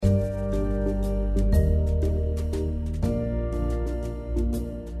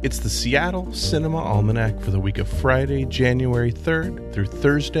It's the Seattle Cinema Almanac for the week of Friday, January 3rd through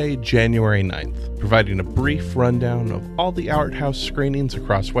Thursday, January 9th, providing a brief rundown of all the art house screenings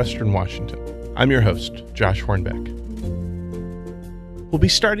across Western Washington. I'm your host, Josh Hornbeck. We'll be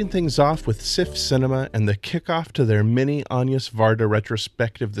starting things off with SIFF Cinema and the kickoff to their mini Agnes Varda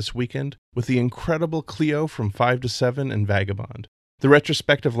retrospective this weekend with the incredible Cleo from 5 to 7 and Vagabond. The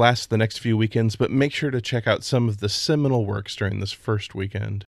retrospective lasts the next few weekends, but make sure to check out some of the seminal works during this first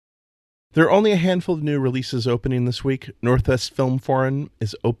weekend. There are only a handful of new releases opening this week. Northwest Film Forum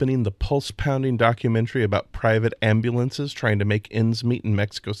is opening the pulse-pounding documentary about private ambulances trying to make ends meet in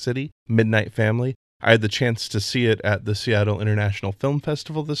Mexico City, Midnight Family. I had the chance to see it at the Seattle International Film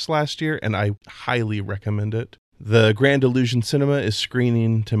Festival this last year, and I highly recommend it. The Grand Illusion Cinema is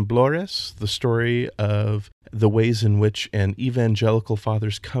screening Temblores, the story of the ways in which an evangelical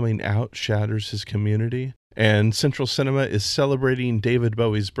father's coming out shatters his community. And Central Cinema is celebrating David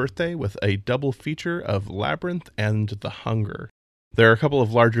Bowie's birthday with a double feature of Labyrinth and The Hunger. There are a couple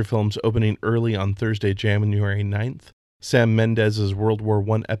of larger films opening early on Thursday, January 9th. Sam Mendes's World War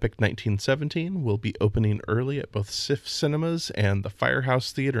I epic 1917 will be opening early at both SIFF Cinemas and the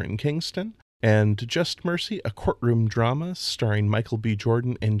Firehouse Theater in Kingston. And Just Mercy, a courtroom drama starring Michael B.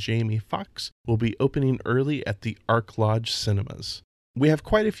 Jordan and Jamie Foxx, will be opening early at the Ark Lodge Cinemas. We have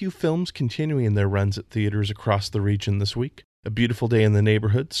quite a few films continuing their runs at theaters across the region this week. A Beautiful Day in the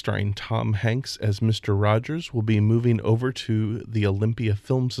Neighborhood, starring Tom Hanks as Mr. Rogers, will be moving over to the Olympia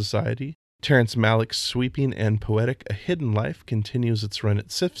Film Society. Terrence Malick's sweeping and poetic A Hidden Life continues its run at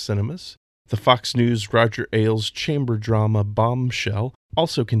SIFF Cinemas. The Fox News' Roger Ailes chamber drama Bombshell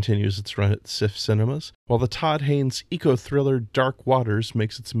also continues its run at SIFF Cinemas, while the Todd Haynes eco-thriller Dark Waters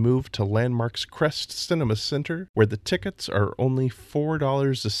makes its move to Landmark's Crest Cinema Center, where the tickets are only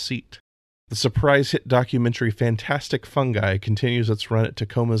 $4 a seat. The surprise hit documentary Fantastic Fungi continues its run at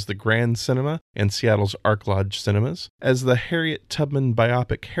Tacoma's The Grand Cinema and Seattle's Ark Lodge Cinemas, as the Harriet Tubman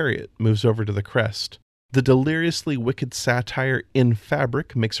biopic Harriet moves over to the Crest. The deliriously wicked satire In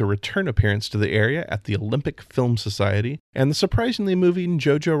Fabric makes a return appearance to the area at the Olympic Film Society, and the surprisingly moving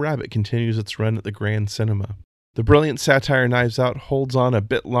Jojo Rabbit continues its run at the Grand Cinema. The brilliant satire Knives Out holds on a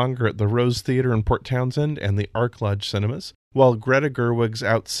bit longer at the Rose Theater in Port Townsend and the Ark Lodge Cinemas, while Greta Gerwig's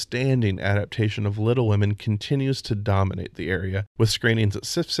outstanding adaptation of Little Women continues to dominate the area, with screenings at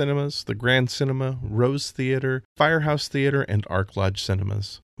SIFF Cinemas, the Grand Cinema, Rose Theater, Firehouse Theater, and Ark Lodge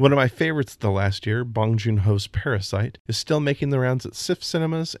Cinemas. One of my favorites of the last year, Bong Joon-ho's Parasite, is still making the rounds at SIFF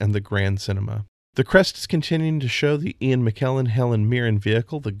Cinemas and the Grand Cinema. The Crest is continuing to show the Ian McKellen, Helen Mirren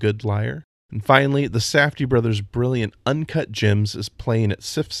vehicle, The Good Liar. And finally, the Safdie brothers' brilliant Uncut Gems is playing at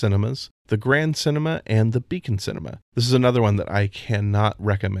SIFF Cinemas, the Grand Cinema, and the Beacon Cinema. This is another one that I cannot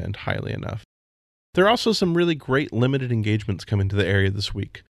recommend highly enough. There are also some really great limited engagements coming to the area this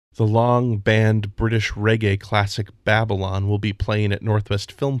week. The long-banned British reggae classic Babylon will be playing at Northwest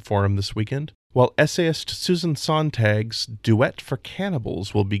Film Forum this weekend, while essayist Susan Sontag's Duet for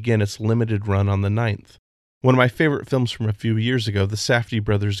Cannibals will begin its limited run on the 9th. One of my favorite films from a few years ago, the Safdie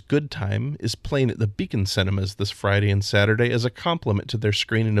brothers' Good Time, is playing at the Beacon Cinemas this Friday and Saturday as a complement to their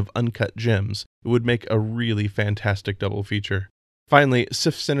screening of Uncut Gems. It would make a really fantastic double feature. Finally,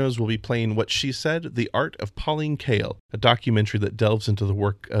 SIFF Cinemas will be playing What She Said, The Art of Pauline Kael, a documentary that delves into the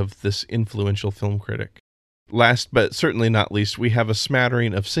work of this influential film critic. Last but certainly not least, we have a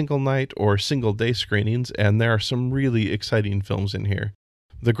smattering of single night or single day screenings, and there are some really exciting films in here.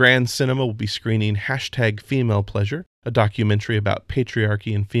 The Grand Cinema will be screening #Female Pleasure, a documentary about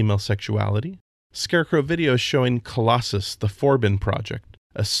patriarchy and female sexuality. Scarecrow Video is showing Colossus, the Forbin Project,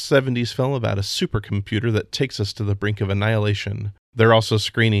 a 70s film about a supercomputer that takes us to the brink of annihilation. They're also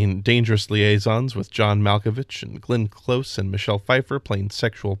screening Dangerous Liaisons with John Malkovich and Glenn Close and Michelle Pfeiffer playing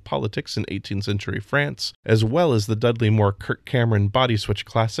sexual politics in 18th century France, as well as the Dudley Moore Kirk Cameron body switch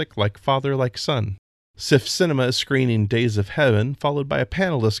classic Like Father, Like Son. SIFF Cinema is screening Days of Heaven, followed by a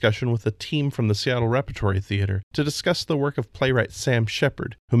panel discussion with a team from the Seattle Repertory Theater to discuss the work of playwright Sam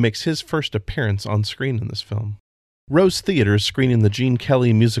Shepard, who makes his first appearance on screen in this film. Rose Theater is screening the Gene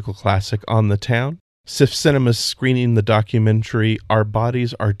Kelly musical classic On the Town. SIFF Cinema is screening the documentary Our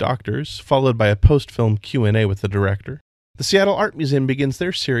Bodies, Our Doctors, followed by a post-film Q&A with the director. The Seattle Art Museum begins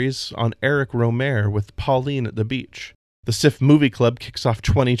their series on Eric Romer with Pauline at the Beach. The SIFF Movie Club kicks off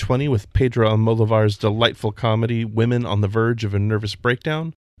 2020 with Pedro Almodóvar's delightful comedy Women on the Verge of a Nervous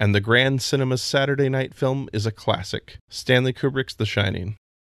Breakdown, and the Grand Cinema's Saturday night film is a classic, Stanley Kubrick's The Shining.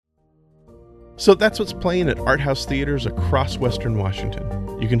 So that's what's playing at art house theaters across Western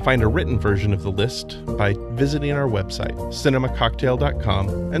Washington. You can find a written version of the list by visiting our website,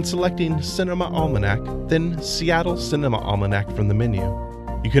 cinemacocktail.com, and selecting Cinema Almanac, then Seattle Cinema Almanac from the menu.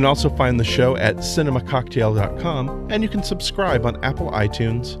 You can also find the show at cinemacocktail.com, and you can subscribe on Apple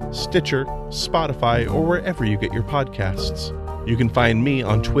iTunes, Stitcher, Spotify, or wherever you get your podcasts. You can find me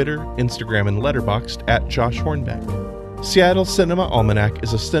on Twitter, Instagram, and Letterboxd at Josh Hornbeck. Seattle Cinema Almanac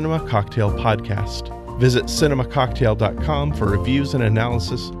is a Cinema Cocktail podcast. Visit cinemacocktail.com for reviews and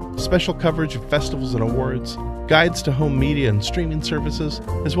analysis, special coverage of festivals and awards, guides to home media and streaming services,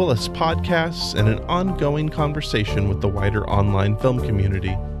 as well as podcasts and an ongoing conversation with the wider online film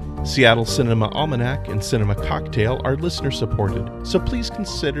community. Seattle Cinema Almanac and Cinema Cocktail are listener-supported, so please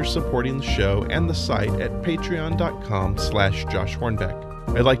consider supporting the show and the site at patreon.com/Josh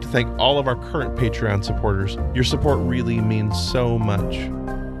Hornbeck. I'd like to thank all of our current Patreon supporters. Your support really means so much.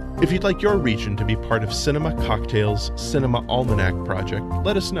 If you'd like your region to be part of Cinema Cocktail's Cinema Almanac project,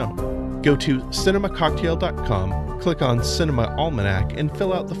 let us know. Go to cinemacocktail.com, click on Cinema Almanac, and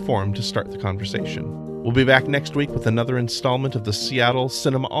fill out the form to start the conversation. We'll be back next week with another installment of the Seattle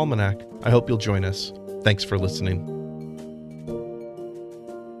Cinema Almanac. I hope you'll join us. Thanks for listening.